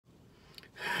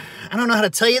I don't know how to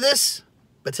tell you this,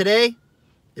 but today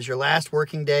is your last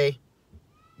working day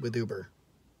with Uber.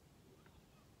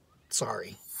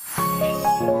 Sorry.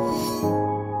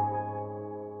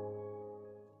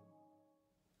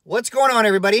 What's going on,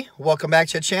 everybody? Welcome back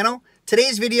to the channel.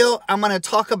 Today's video, I'm going to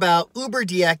talk about Uber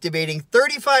deactivating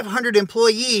 3,500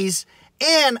 employees,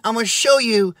 and I'm going to show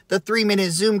you the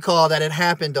 3-minute Zoom call that it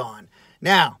happened on.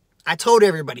 Now, I told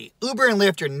everybody, Uber and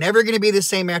Lyft are never going to be the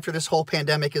same after this whole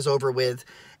pandemic is over with,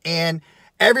 and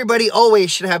everybody always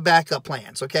should have backup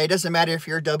plans, okay? It doesn't matter if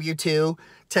you're a W-2,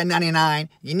 1099,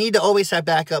 you need to always have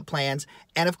backup plans.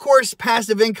 And of course,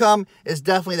 passive income is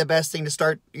definitely the best thing to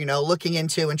start, looking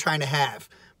into and trying to have.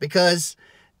 Because,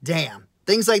 damn,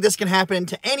 things like this can happen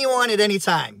to anyone at any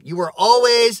time. You are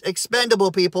always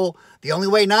expendable, people. The only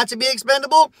way not to be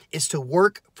expendable is to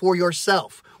work for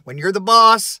yourself. When you're the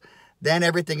boss, then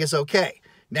everything is okay.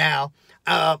 Now,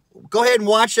 go ahead and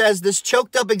watch as this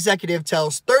choked up executive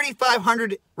tells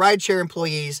 3,500 rideshare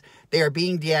employees they are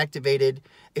being deactivated,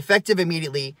 effective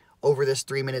immediately, over this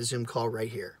 3-minute Zoom call right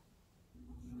here.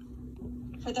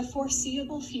 For the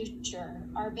foreseeable future,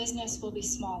 our business will be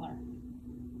smaller,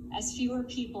 as fewer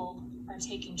people are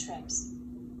taking trips,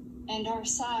 and our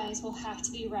size will have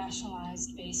to be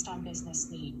rationalized based on business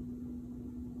need.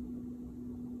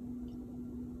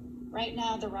 Right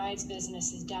now, the rides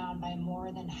business is down by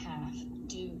more than half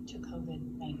due to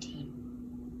COVID-19.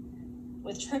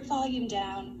 With trip volume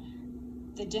down,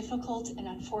 the difficult and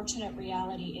unfortunate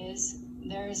reality is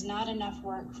there is not enough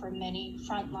work for many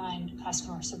frontline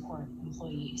customer support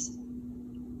employees.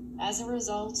 As a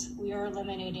result, we are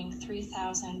eliminating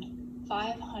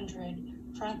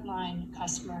 3,500 frontline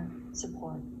customer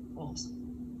support roles.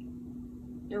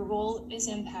 Your role is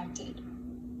impacted,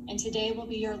 and today will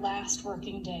be your last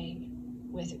working day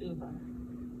with Uber.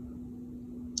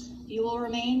 You will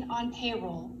remain on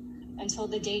payroll until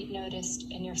the date noticed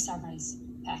in your severance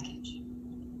package.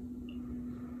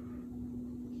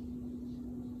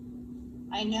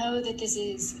 I know that this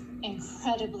is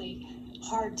incredibly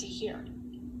hard to hear.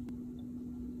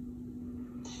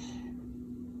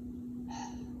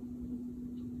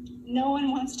 No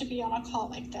one wants to be on a call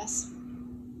like this.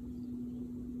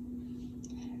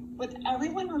 With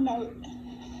everyone remote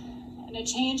and a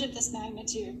change of this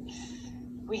magnitude,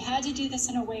 we had to do this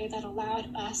in a way that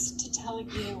allowed us to tell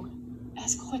you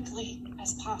as quickly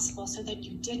as possible so that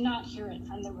you did not hear it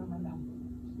from the rumor mill.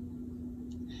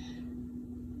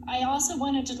 I also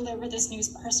wanted to deliver this news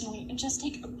personally and just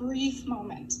take a brief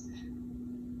moment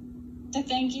to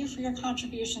thank you for your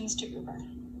contributions to Uber.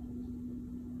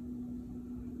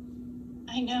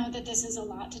 I know that this is a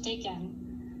lot to take in.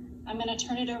 I'm going to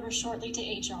turn it over shortly to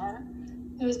HR,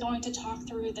 who is going to talk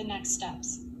through the next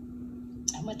steps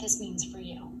and what this means for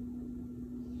you.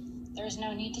 There is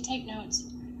no need to take notes.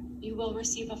 You will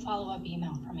receive a follow-up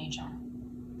email from HR.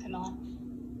 Camilla?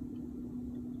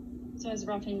 So as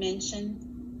Rafi mentioned,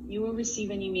 you will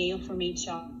receive an email from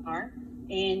HR,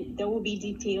 and there will be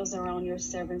details around your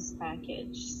severance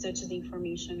package, such as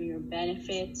information on your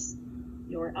benefits,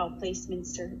 your outplacement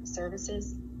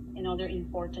services, and other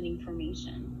important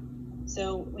information.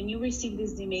 So when you receive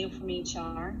this email from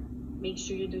HR, make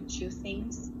sure you do 2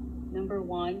 things. Number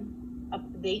 1,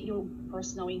 update your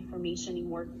personal information in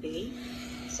Workday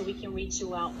so we can reach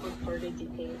you out for further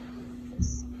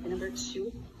details. And number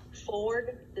 2,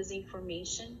 forward this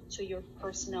information to your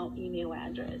personal email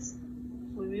address.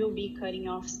 We will be cutting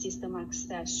off system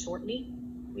access shortly,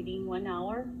 within 1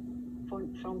 hour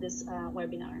from this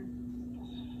webinar.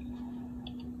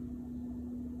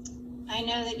 I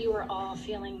know that you are all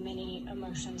feeling many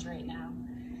emotions right now.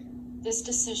 This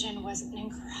decision was an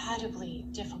incredibly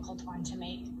difficult one to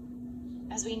make,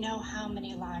 as we know how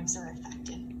many lives are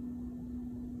affected.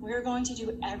 We're going to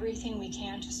do everything we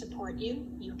can to support you.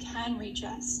 You can reach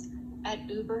us at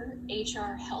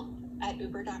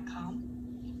uberhrhelp@uber.com.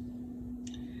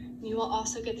 You will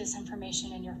also get this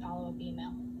information in your follow-up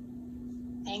email.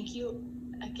 Thank you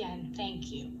again,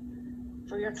 thank you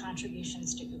for your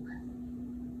contributions to Uber.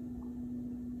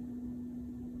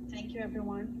 Thank you,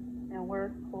 everyone. And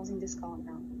we're closing this call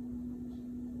now.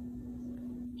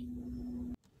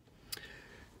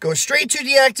 Go straight to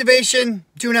deactivation.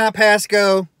 Do not pass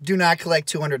go. Do not collect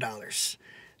 $200.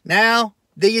 Now,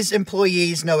 these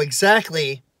employees know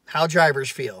exactly how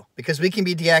drivers feel, because we can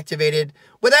be deactivated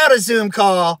without a Zoom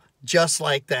call just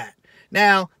like that.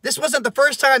 Now, this wasn't the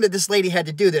first time that this lady had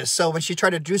to do this. So when she tried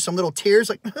to do some little tears,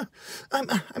 like,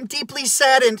 I'm deeply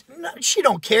saddened. No, she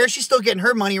don't care. She's still getting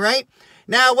her money, right?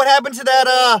 Now, what happened to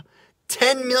that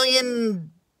 10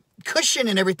 million cushion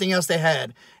and everything else they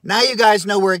had? Now you guys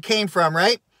know where it came from,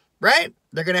 right? Right?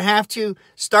 They're going to have to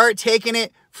start taking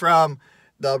it from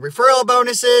the referral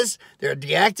bonuses. They're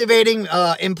deactivating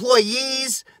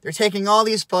employees. They're taking all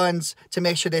these funds to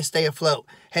make sure they stay afloat.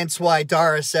 Hence why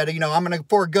Dara said, I'm going to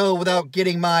forego without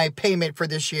getting my payment for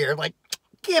this year. Like,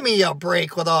 give me a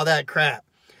break with all that crap.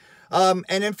 And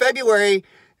in February,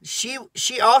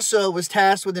 she also was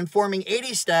tasked with informing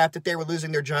 80 staff that they were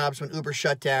losing their jobs when Uber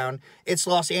shut down its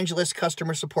Los Angeles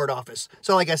customer support office.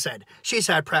 So like I said, she's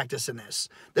had practice in this.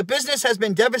 The business has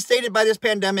been devastated by this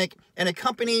pandemic, and a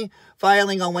company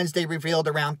filing on Wednesday revealed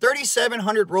around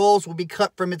 3,700 roles will be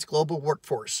cut from its global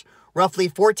workforce, roughly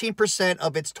 14%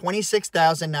 of its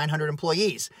 26,900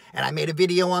 employees. And I made a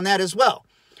video on that as well.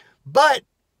 But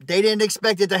they didn't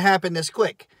expect it to happen this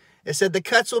quick. It said the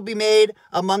cuts will be made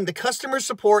among the customer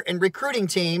support and recruiting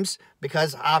teams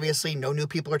because obviously no new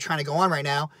people are trying to go on right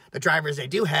now. The drivers they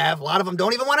do have, a lot of them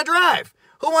don't even want to drive.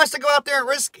 Who wants to go out there and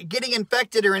risk getting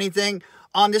infected or anything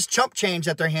on this chump change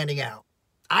that they're handing out?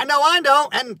 I know I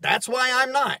don't, and that's why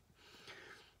I'm not.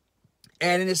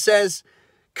 And it says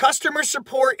customer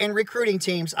support and recruiting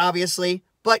teams, obviously,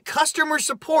 but customer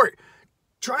support.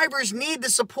 Drivers need the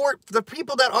support for the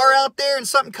people that are out there and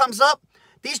something comes up.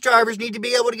 These drivers need to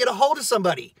be able to get a hold of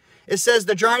somebody. It says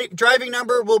the driving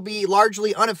number will be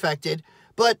largely unaffected,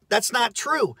 but that's not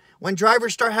true. When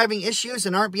drivers start having issues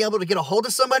and aren't being able to get a hold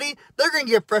of somebody, they're going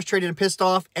to get frustrated and pissed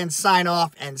off and sign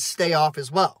off and stay off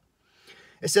as well.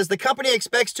 It says the company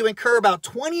expects to incur about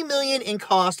 $20 million in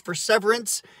cost for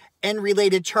severance and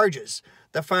related charges.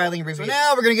 The filing revealed. So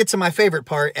now we're going to get to my favorite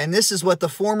part, and this is what the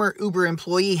former Uber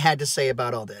employee had to say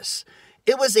about all this.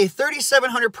 It was a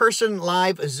 3,700 person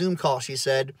live Zoom call, she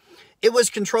said. It was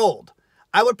controlled.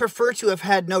 I would prefer to have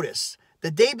had notice.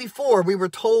 The day before, we were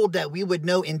told that we would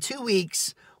know in 2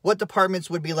 weeks what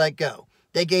departments would be let go.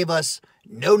 They gave us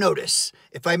no notice.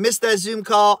 If I missed that Zoom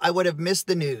call, I would have missed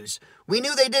the news. We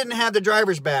knew they didn't have the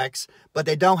driver's backs, but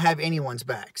they don't have anyone's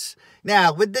backs.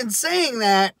 Now, with them saying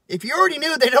that, if you already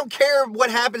knew they don't care what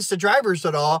happens to drivers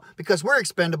at all because we're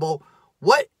expendable,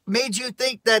 what made you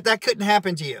think that that couldn't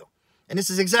happen to you? And this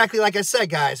is exactly like I said,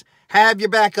 guys, have your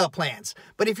backup plans.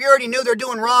 But if you already knew they're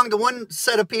doing wrong to one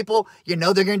set of people, you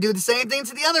know they're going to do the same thing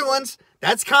to the other ones.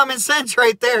 That's common sense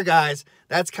right there, guys.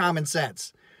 That's common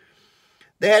sense.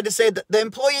 They had to say that the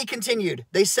employee continued.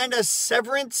 They send us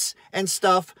severance and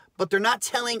stuff, but they're not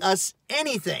telling us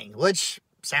anything, which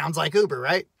sounds like Uber,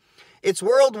 right? It's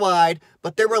worldwide,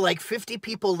 but there were like 50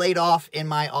 people laid off in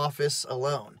my office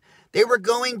alone. They were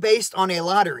going based on a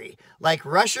lottery, like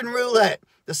Russian roulette.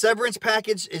 The severance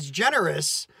package is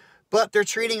generous, but they're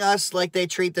treating us like they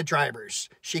treat the drivers,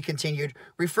 she continued,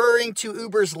 referring to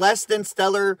Uber's less than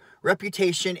stellar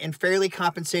reputation in fairly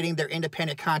compensating their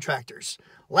independent contractors.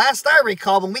 Last I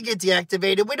recall, when we get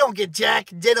deactivated, we don't get jack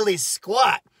diddly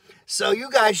squat. So you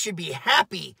guys should be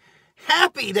happy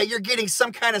that you're getting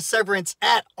some kind of severance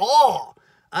at all.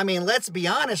 I mean, let's be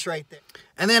honest right there.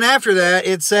 And then after that,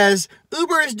 it says,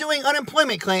 Uber is doing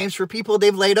unemployment claims for people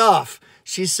they've laid off.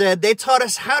 She said, they taught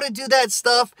us how to do that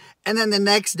stuff, and then the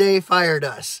next day fired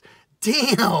us.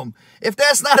 Damn, if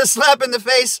that's not a slap in the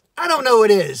face, I don't know what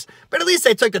is. But at least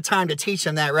they took the time to teach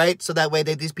them that, right? So that way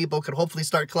these people could hopefully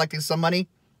start collecting some money.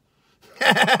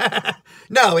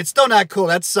 No, it's still not cool.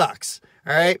 That sucks.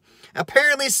 All right.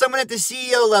 Apparently someone at the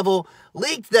CEO level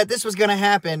leaked that this was going to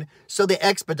happen, so they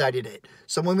expedited it.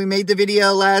 So when we made the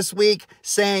video last week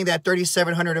saying that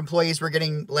 3,700 employees were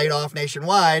getting laid off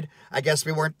nationwide, I guess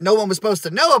no one was supposed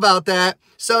to know about that.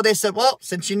 So they said, well,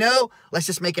 since you know, let's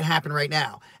just make it happen right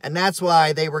now. And that's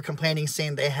why they were complaining,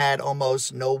 saying they had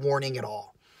almost no warning at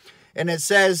all. And it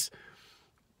says,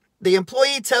 the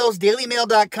employee tells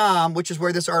dailymail.com, which is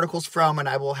where this article's from, and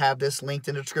I will have this linked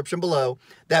in the description below,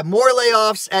 that more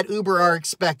layoffs at Uber are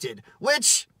expected,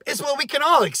 which is what we can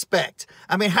all expect.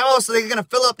 I mean, how else are they going to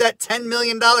fill up that $10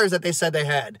 million that they said they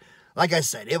had? Like I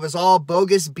said, it was all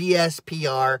bogus BS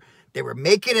PR. They were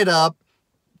making it up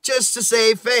just to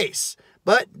save face.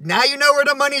 But now you know where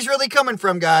the money's really coming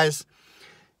from, guys.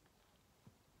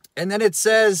 And then it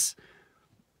says,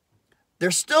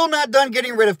 they're still not done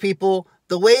getting rid of people.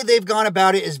 The way they've gone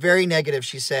about it is very negative,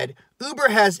 she said. Uber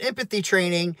has empathy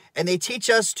training, and they teach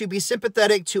us to be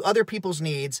sympathetic to other people's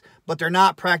needs, but they're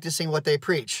not practicing what they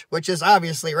preach, which is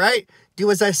obviously, right?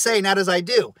 Do as I say, not as I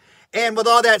do. And with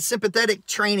all that sympathetic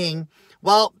training,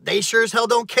 well, they sure as hell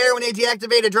don't care when they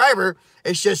deactivate a driver.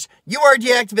 It's just, you are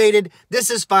deactivated. This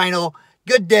is final.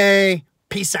 Good day.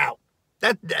 Peace out.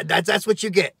 That's what you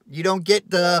get. You don't get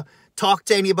the talk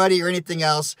to anybody or anything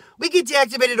else. We get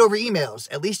deactivated over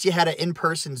emails. At least you had an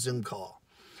in-person Zoom call.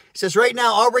 It says right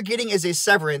now all we're getting is a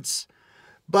severance,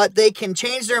 but they can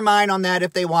change their mind on that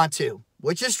if they want to,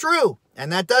 which is true.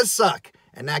 And that does suck.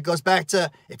 And that goes back to,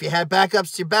 if you had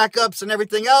backups to backups and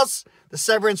everything else, the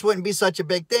severance wouldn't be such a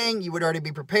big thing. You would already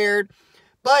be prepared.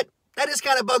 But that is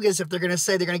kind of bogus if they're going to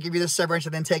say they're going to give you the severance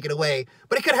and then take it away.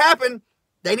 But it could happen.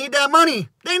 They need that money.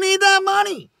 They need that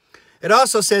money. It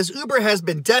also says Uber has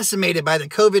been decimated by the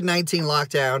COVID-19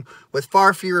 lockdown, with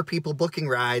far fewer people booking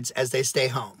rides as they stay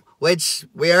home. Which,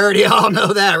 we already all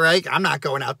know that, right? I'm not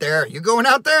going out there. Are you going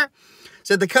out there?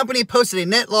 Said the company posted a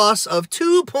net loss of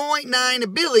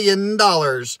 $2.9 billion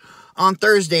on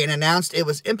Thursday and announced it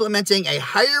was implementing a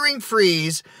hiring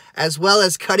freeze as well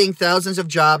as cutting thousands of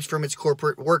jobs from its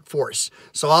corporate workforce.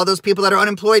 So all those people that are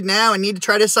unemployed now and need to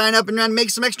try to sign up and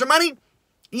make some extra money,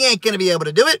 you ain't going to be able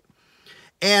to do it.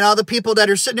 And all the people that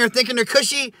are sitting there thinking they're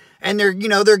cushy and they're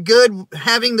good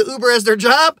having the Uber as their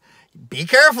job, be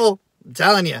careful. I'm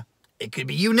telling you, it could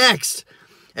be you next.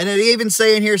 And it even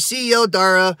say in here, CEO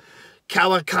Dara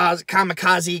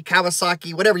Kawasaki,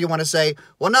 whatever you want to say,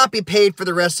 will not be paid for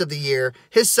the rest of the year.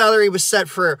 His salary was set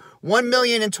for $1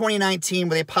 million in 2019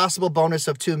 with a possible bonus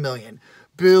of $2 million.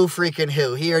 Boo freaking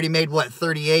who. He already made, what,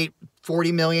 38,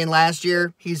 40 million last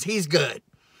year? He's good.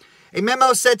 A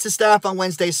memo sent to staff on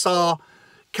Wednesday saw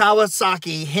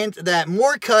Kawasaki hint that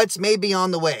more cuts may be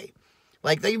on the way.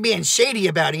 Like, they're being shady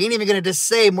about it. He ain't even going to just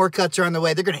say more cuts are on the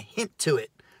way. They're going to hint to it.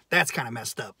 That's kind of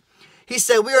messed up. He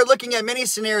said, we are looking at many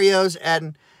scenarios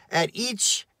and at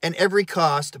each and every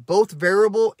cost, both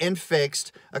variable and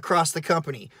fixed, across the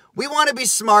company. We want to be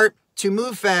smart, to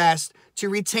move fast, to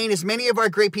retain as many of our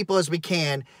great people as we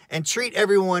can, and treat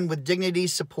everyone with dignity,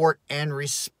 support, and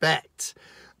respect.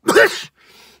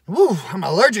 Woo, I'm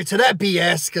allergic to that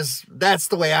BS, because that's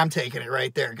the way I'm taking it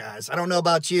right there, guys. I don't know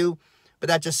about you, but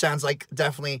that just sounds like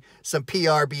definitely some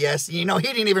PR BS. You know, he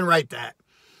didn't even write that.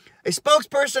 A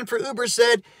spokesperson for Uber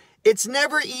said, it's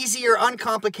never easy or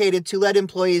uncomplicated to let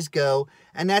employees go,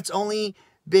 and that's only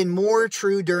been more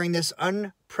true during this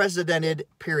unprecedented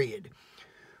period.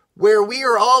 Where we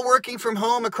are all working from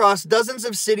home across dozens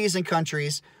of cities and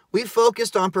countries, we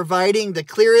focused on providing the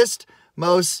clearest,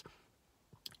 most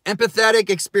empathetic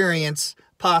experience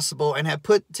possible and have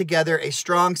put together a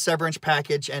strong severance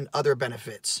package and other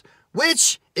benefits.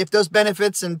 Which, if those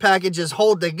benefits and packages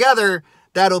hold together,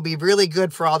 that'll be really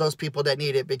good for all those people that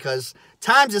need it, because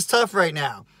times is tough right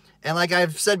now. And like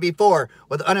I've said before,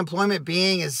 with unemployment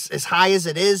being as high as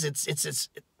it is,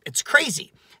 it's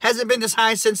crazy. Hasn't been this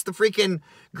high since the freaking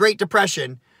Great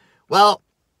Depression. Well,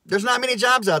 there's not many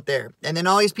jobs out there. And then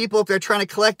all these people, if they're trying to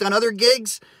collect on other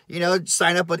gigs,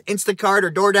 sign up with Instacart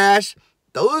or DoorDash,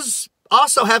 those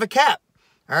also have a cap.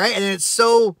 All right. And it's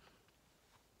so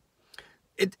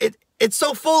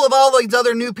full of all these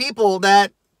other new people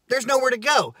that there's nowhere to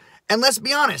go. And let's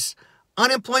be honest,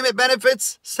 unemployment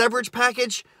benefits, severance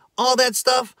package, all that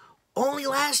stuff only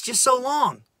lasts you so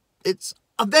long. It's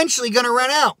eventually going to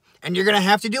run out. And you're going to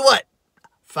have to do what?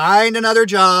 Find another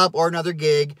job or another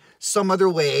gig, some other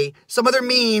way, some other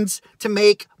means to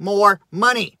make more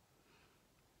money.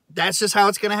 That's just how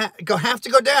it's going to have to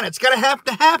go down. It's going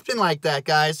to happen like that,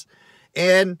 guys.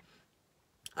 And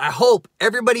I hope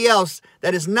everybody else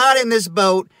that is not in this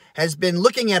boat has been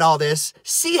looking at all this,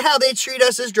 see how they treat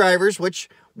us as drivers, which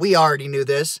we already knew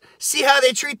this, see how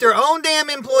they treat their own damn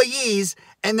employees,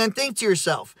 and then think to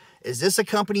yourself, is this a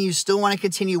company you still want to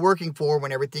continue working for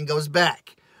when everything goes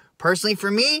back? Personally, for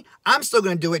me, I'm still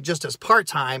going to do it just as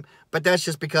part-time, but that's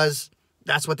just because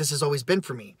that's what this has always been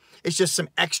for me. It's just some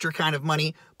extra kind of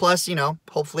money, plus,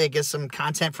 hopefully I get some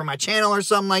content for my channel or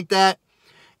something like that.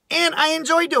 And I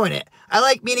enjoy doing it. I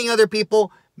like meeting other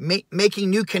people,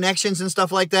 making new connections and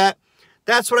stuff like that.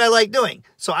 That's what I like doing.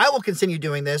 So I will continue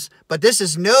doing this, but this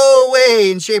is no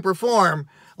way in shape or form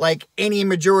like any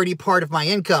majority part of my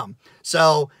income.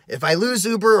 So if I lose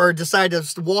Uber or decide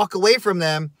to walk away from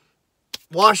them,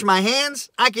 wash my hands,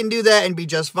 I can do that and be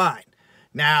just fine.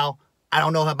 Now, I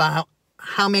don't know about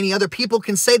how many other people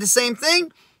can say the same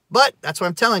thing, but that's what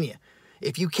I'm telling you.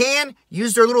 If you can,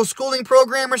 use their little schooling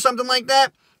program or something like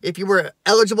that. If you were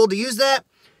eligible to use that,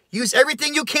 use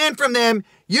everything you can from them.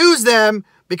 Use them,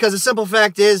 because the simple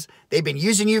fact is they've been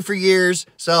using you for years,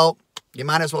 so you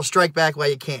might as well strike back while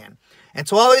you can. And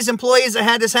to all these employees that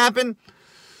had this happen,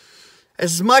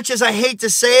 as much as I hate to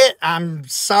say it, I'm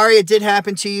sorry it did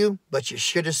happen to you, but you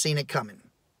should have seen it coming.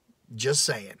 Just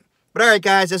saying. But all right,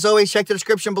 guys, as always, check the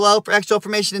description below for extra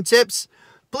information and tips.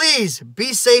 Please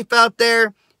be safe out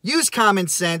there. Use common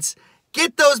sense.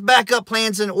 Get those backup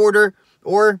plans in order,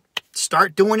 or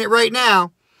start doing it right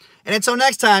now. And until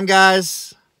next time,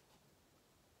 guys,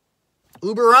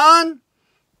 Uber on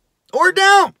or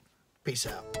down. Peace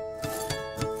out.